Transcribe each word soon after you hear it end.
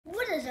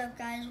up,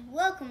 guys?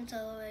 Welcome to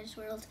Lois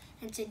World,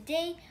 and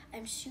today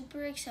I'm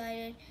super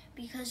excited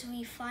because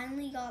we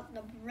finally got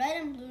the red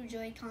and blue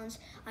Joy-Cons.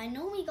 I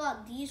know we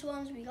got these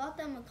ones, we got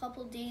them a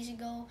couple days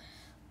ago,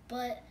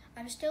 but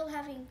I'm still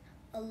having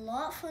a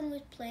lot of fun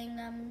with playing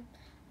them.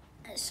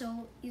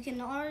 So you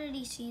can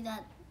already see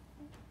that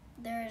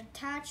they're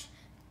attached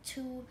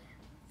to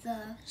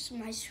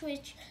my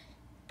Switch,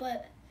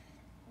 but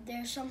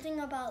there's something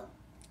about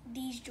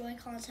these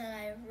Joy-Cons that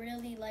I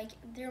really like.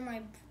 They're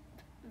my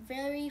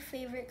very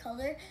favorite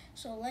color.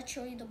 So let's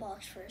show you the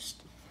box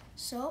first.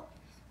 So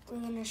we're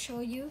gonna show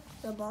you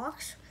the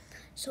box.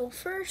 So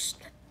first,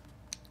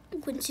 you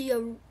can see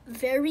a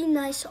very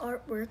nice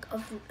artwork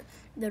of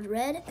the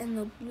red and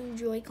the blue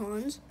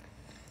Joy-Cons,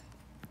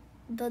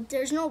 but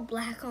there's no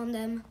black on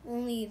them,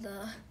 only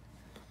the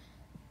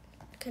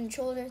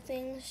controller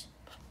things.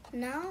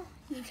 Now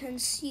you can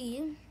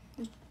see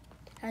it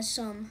has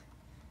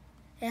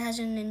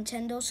a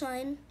Nintendo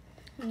sign,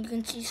 and you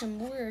can see some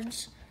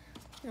words.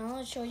 Now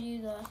I'll show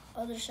you the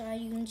other side.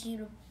 You can see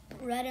the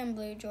red and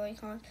blue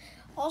Joy-Con.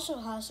 Also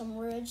has some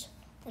words.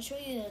 I'll show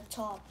you the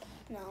top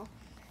now.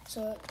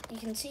 So you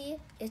can see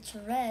it's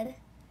red,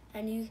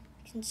 and you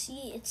can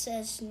see it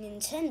says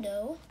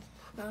Nintendo.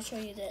 Now I'll show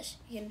you this.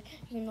 You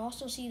can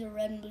also see the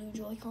red and blue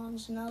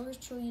Joy-Cons. Now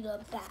let's show you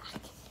the back.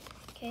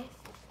 Okay.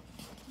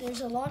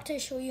 There's a lot to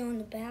show you on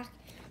the back,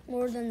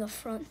 more than the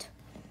front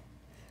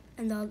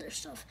and the other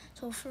stuff.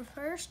 So for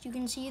first, you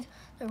can see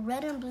the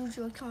red and blue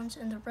Joy-Cons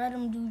and the red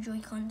and blue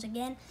Joy-Cons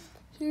again.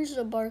 Here's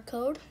the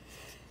barcode.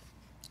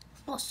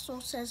 Also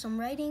says some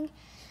writing.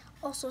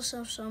 Also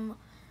says some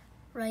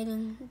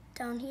writing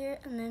down here,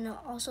 and then it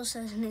also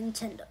says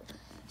Nintendo.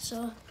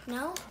 So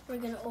now we're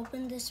gonna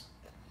open this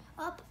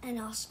up, and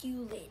I'll see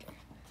you later.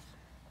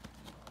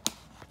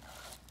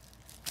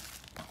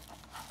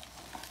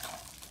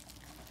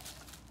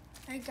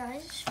 Alright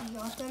guys, we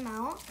got them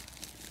out.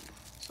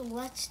 So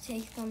let's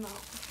take them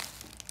out.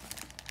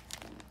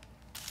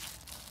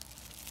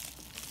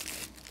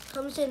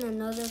 Comes in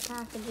another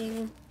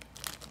packaging.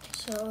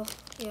 So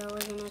yeah, we're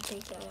gonna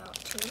take that out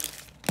too.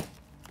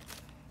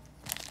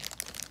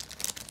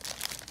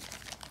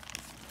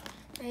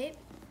 Right,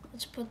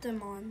 let's put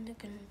them on the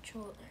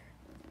controller.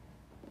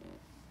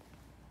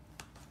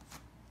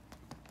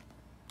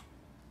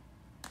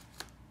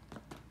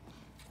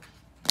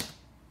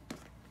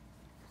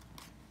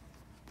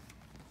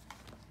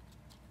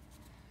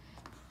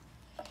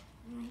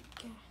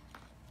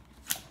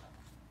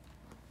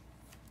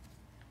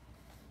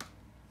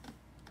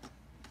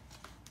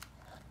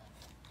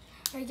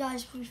 Alright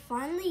guys, we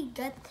finally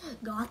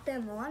got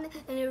them on,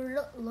 and it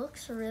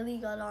looks really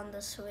good on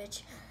the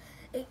Switch.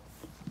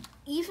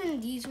 Even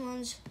these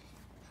ones.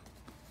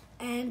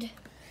 And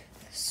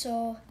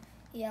so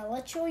yeah,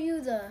 let's show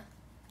you the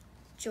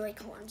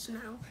Joy-Cons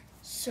now.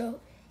 So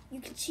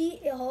you can see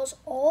it has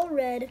all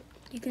red.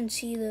 You can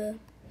see the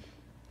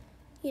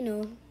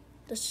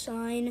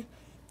sign.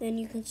 Then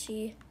you can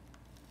see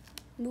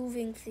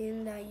moving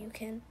thing that you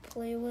can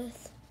play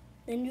with.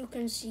 Then you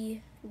can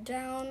see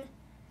down,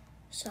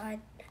 side,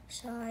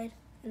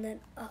 and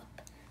then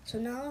up. So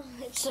now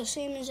it's the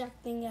same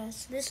exact thing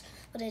as this,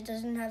 but it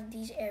doesn't have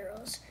these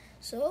arrows.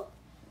 So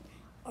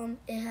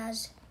it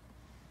has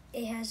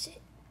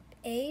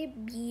A,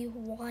 B,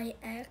 Y,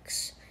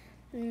 X,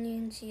 and you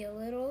can see a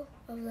little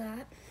of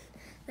that.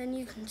 Then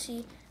you can see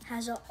it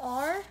has an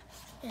R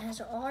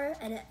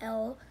and an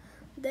L.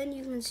 Then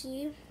you can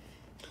see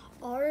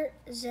R,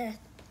 Z,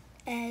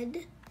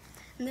 Ed,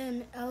 and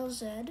then L,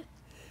 Z.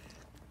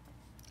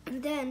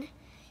 And then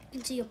you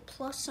can see a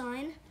plus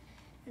sign.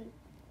 And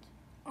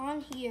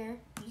on here,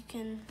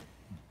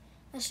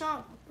 it's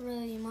not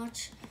really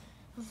much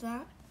of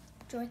that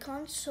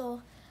Joy-Con.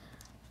 So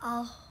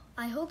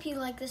I hope you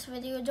like this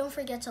video. Don't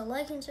forget to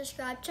like and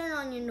subscribe, turn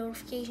on your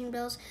notification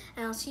bells,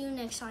 and I'll see you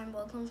next time.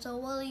 Welcome to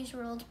Wally's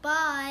World.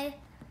 Bye!